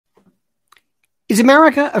Is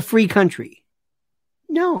America a free country?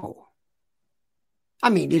 No. I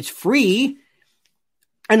mean, it's free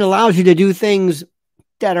and allows you to do things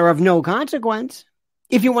that are of no consequence.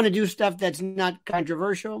 If you want to do stuff that's not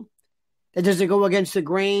controversial, that doesn't go against the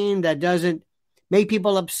grain, that doesn't make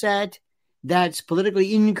people upset, that's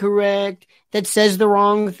politically incorrect, that says the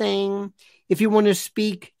wrong thing. If you want to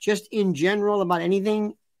speak just in general about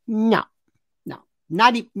anything, no,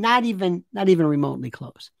 not even remotely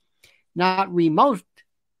close. Not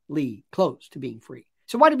remotely close to being free.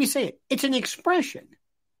 So why did we say it? It's an expression.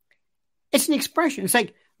 It's an expression. It's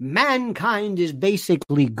like mankind is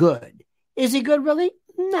basically good. Is he good, really?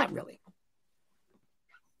 Not really.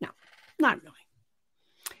 No, not really.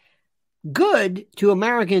 Good to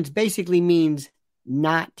Americans basically means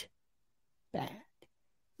not bad.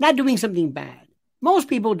 Not doing something bad. Most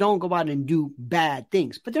people don't go out and do bad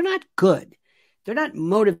things, but they're not good. They're not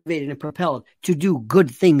motivated and propelled to do good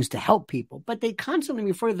things to help people, but they constantly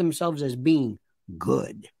refer to themselves as being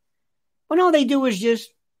good. When all they do is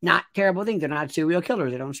just not terrible things. They're not serial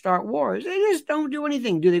killers. They don't start wars. They just don't do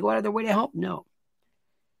anything. Do they go out of their way to help? No.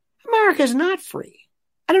 America's not free.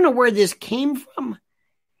 I don't know where this came from.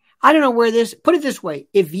 I don't know where this, put it this way.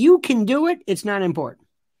 If you can do it, it's not important.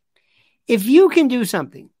 If you can do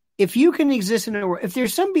something, if you can exist in a world, if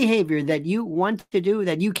there's some behavior that you want to do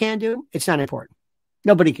that you can do, it's not important.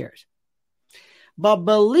 Nobody cares. But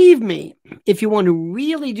believe me, if you want to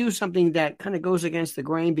really do something that kind of goes against the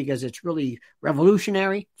grain because it's really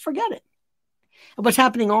revolutionary, forget it. And what's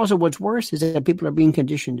happening also, what's worse, is that people are being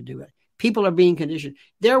conditioned to do it. People are being conditioned.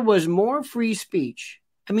 There was more free speech.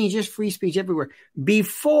 I mean, just free speech everywhere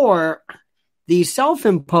before the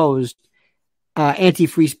self-imposed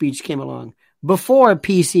anti-free speech came along. Before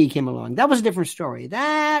PC came along. That was a different story.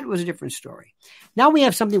 That was a different story. Now we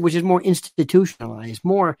have something which is more institutionalized,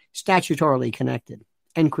 more statutorily connected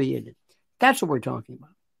and created. That's what we're talking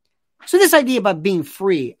about. So this idea about being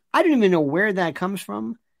free, I don't even know where that comes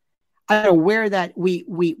from. I don't know where that we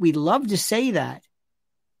love to say that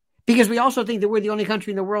because we also think that we're the only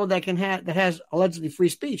country in the world that has allegedly free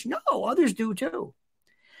speech. No, others do too.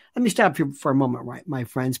 Let me stop here for a moment, right, my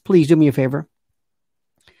friends. Please do me a favor.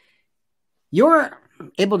 You're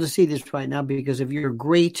able to see this right now because of your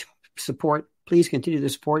great support. Please continue the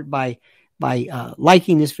support by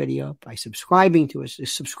liking this video, by subscribing to us.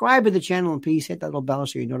 Subscribe to the channel and please hit that little bell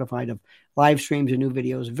so you're notified of live streams and new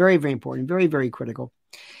videos. Very, very important. Very, very critical.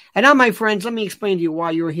 And now, my friends, let me explain to you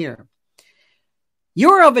why you're here.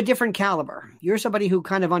 You're of a different caliber. You're somebody who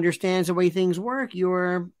kind of understands the way things work.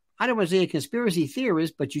 You're, I don't want to say a conspiracy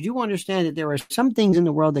theorist, but you do understand that there are some things in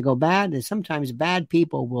the world that go bad, and sometimes bad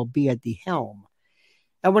people will be at the helm.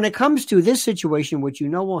 And when it comes to this situation, which you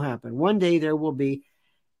know will happen, one day there will be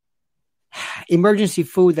emergency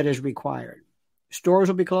food that is required. Stores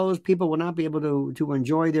will be closed. People will not be able to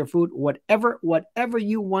enjoy their food. Whatever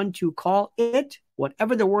you want to call it,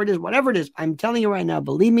 whatever the word is, whatever it is, I'm telling you right now,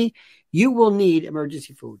 believe me, you will need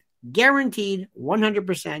emergency food. Guaranteed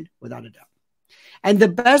 100% without a doubt. And the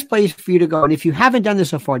best place for you to go, and if you haven't done this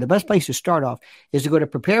so far, the best place to start off is to go to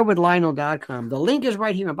preparewithlionel.com. The link is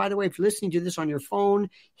right here. And by the way, if you're listening to this on your phone,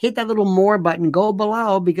 hit that little more button, go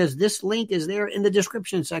below, because this link is there in the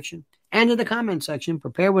description section and in the comment section,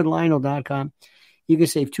 preparewithlionel.com. You can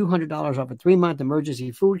save $200 off a 3-month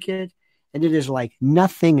emergency food kit, and it is like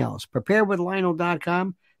nothing else.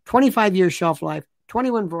 Preparewithlionel.com, 25-year shelf life,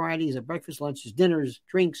 21 varieties of breakfast, lunches, dinners,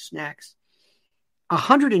 drinks, snacks.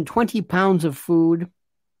 120 pounds of food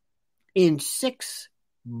in 6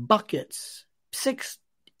 buckets, 6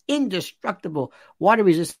 indestructible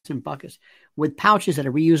water-resistant buckets with pouches that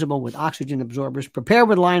are reusable with oxygen absorbers.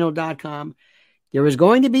 Preparewithlionel.com. There is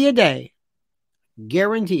going to be a day,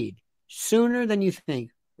 guaranteed, sooner than you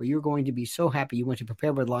think, where you're going to be so happy you went to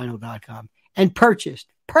preparewithlionel.com and purchased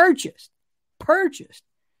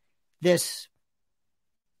this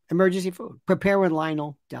emergency food.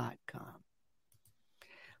 Preparewithlionel.com.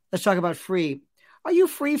 Let's talk about free. Are you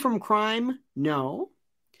free from crime? No.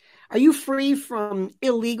 Are you free from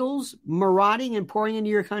illegals marauding and pouring into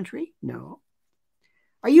your country? No.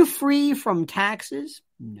 Are you free from taxes?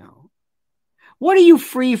 No. What are you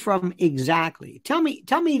free from exactly? Tell me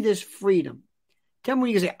this freedom. Tell me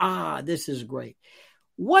when you say, this is great.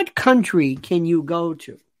 What country can you go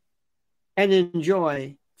to and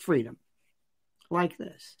enjoy freedom like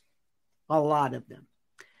this? A lot of them.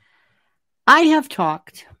 I have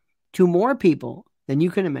talked to more people than you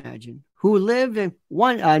can imagine who live in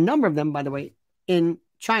a number of them, by the way, in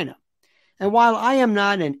China. And while I am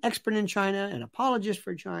not an expert in China, an apologist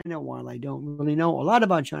for China, while I don't really know a lot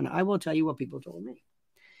about China, I will tell you what people told me.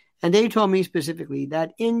 And they told me specifically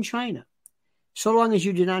that in China, so long as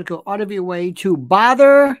you do not go out of your way to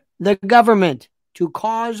bother the government, to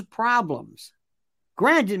cause problems.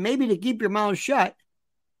 Granted, maybe to keep your mouth shut,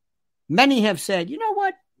 many have said, you know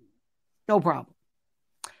what? No problem.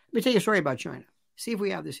 Let me tell you a story about China. See if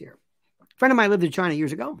we have this here. A friend of mine lived in China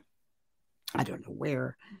years ago. I don't know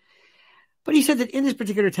where. But he said that in this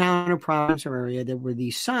particular town or province or area, there were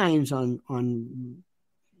these signs on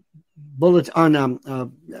bullets,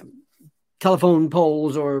 on telephone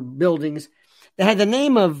poles or buildings that had the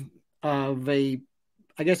name of a,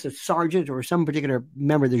 I guess, a sergeant or some particular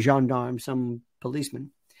member of the gendarme, some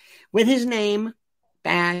policeman, with his name,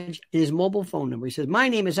 badge, and his mobile phone number. He says, my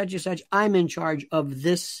name is such and such. I'm in charge of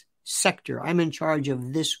this sector. I'm in charge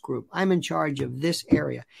of this group. I'm in charge of this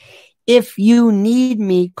area. If you need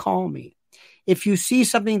me, call me. If you see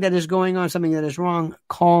something that is going on, something that is wrong,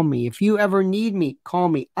 call me. If you ever need me, call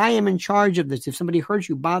me. I am in charge of this. If somebody hurts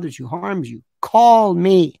you, bothers you, harms you, call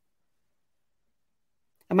me.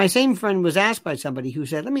 And my same friend was asked by somebody who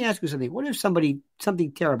said, let me ask you something. What if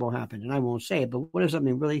something terrible happened? And I won't say it, but what if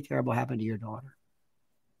something really terrible happened to your daughter?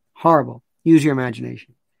 Horrible. Use your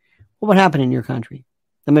imagination. What would happen in your country?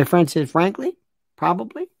 And my friend said, frankly,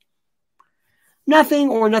 probably nothing,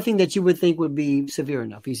 or nothing that you would think would be severe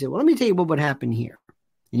enough. He said, well, let me tell you what would happen here.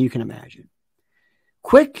 And you can imagine.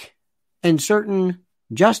 Quick and certain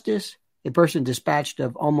justice, a person dispatched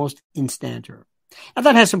of almost instanter. Now,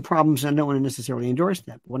 that has some problems, and I don't want to necessarily endorse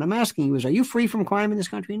that. But what I'm asking you is, are you free from crime in this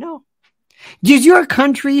country? No. Does your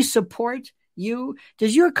country support you?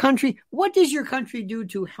 What does your country do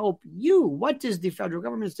to help you? What does the federal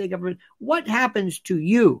government, state government, what happens to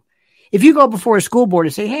you? If you go before a school board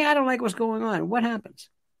and say, hey, I don't like what's going on, what happens?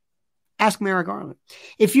 Ask Merrick Garland.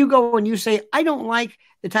 If you go and you say, I don't like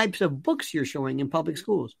the types of books you're showing in public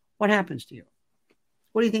schools, what happens to you?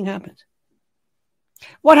 What do you think happens?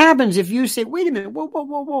 What happens if you say, wait a minute,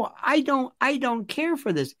 whoa, I don't care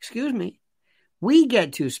for this. Excuse me. We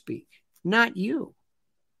get to speak, not you.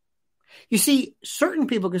 You see, certain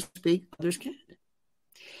people can speak, others can't.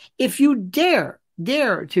 If you dare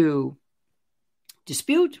to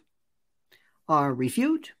dispute or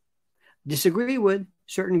refute, disagree with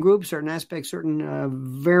certain groups, certain aspects,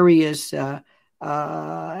 certain various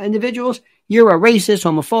individuals, you're a racist,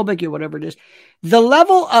 homophobic, you're whatever it is. The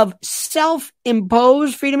level of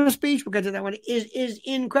self-imposed freedom of speech, because of that one, is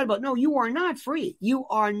incredible. No, you are not free. You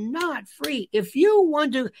are not free. If you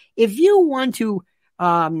want to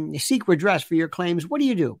seek redress for your claims, what do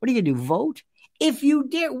you do? What are you going to do? Vote? If you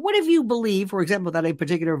dare, what if you believe, for example, that a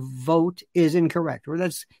particular vote is incorrect, or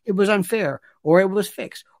it was unfair, or it was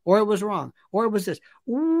fixed, or it was wrong, or it was this?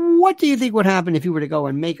 What do you think would happen if you were to go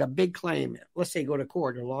and make a big claim? Let's say go to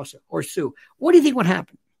court or lawsuit or sue. What do you think would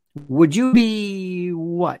happen? Would you be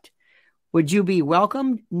what? Would you be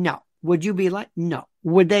welcomed? No. Would you be like, no.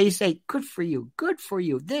 Would they say, good for you,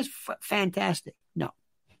 this fantastic? No.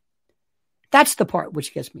 That's the part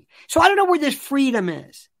which gets me. So I don't know where this freedom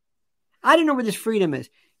is.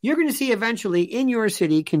 You're going to see eventually in your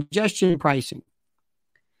city congestion pricing.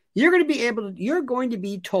 You're going to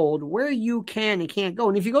be told where you can and can't go.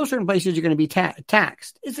 And if you go certain places, you're going to be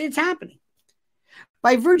taxed. It's happening.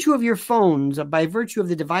 By virtue of your phones, by virtue of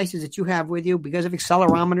the devices that you have with you, because of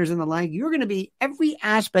accelerometers and the like, every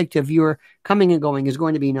aspect of your coming and going is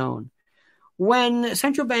going to be known. When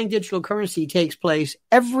central bank digital currency takes place,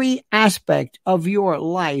 every aspect of your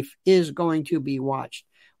life is going to be watched.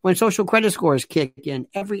 When social credit scores kick in,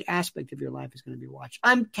 every aspect of your life is going to be watched.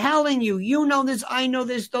 I'm telling you, you know this, I know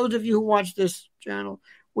this, those of you who watch this channel,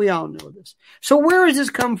 we all know this. So where does this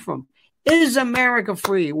come from? Is America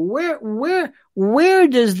free? Where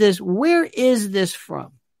is this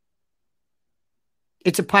from?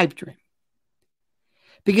 It's a pipe dream.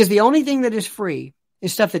 Because the only thing that is free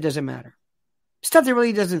is stuff that doesn't matter. Stuff that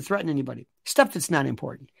really doesn't threaten anybody. Stuff that's not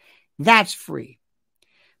important. That's free.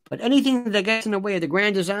 But anything that gets in the way of the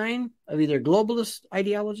grand design of either globalist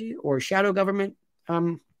ideology or shadow government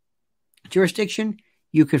jurisdiction,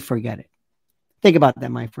 you could forget it. Think about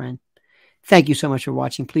that, my friend. Thank you so much for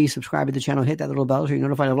watching. Please subscribe to the channel. Hit that little bell so you're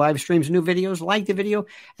notified of live streams, new videos. Like the video.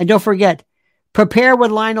 And don't forget,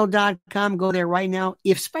 preparewithlionel.com. Go there right now.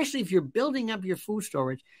 Especially if you're building up your food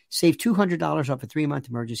storage, save $200 off a 3-month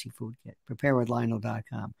emergency food kit.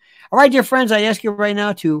 Preparewithlionel.com. All right, dear friends, I ask you right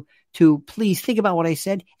now to please think about what I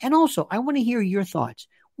said. And also, I want to hear your thoughts.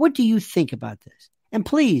 What do you think about this? And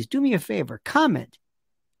please do me a favor. Comment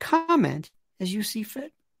as you see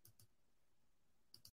fit.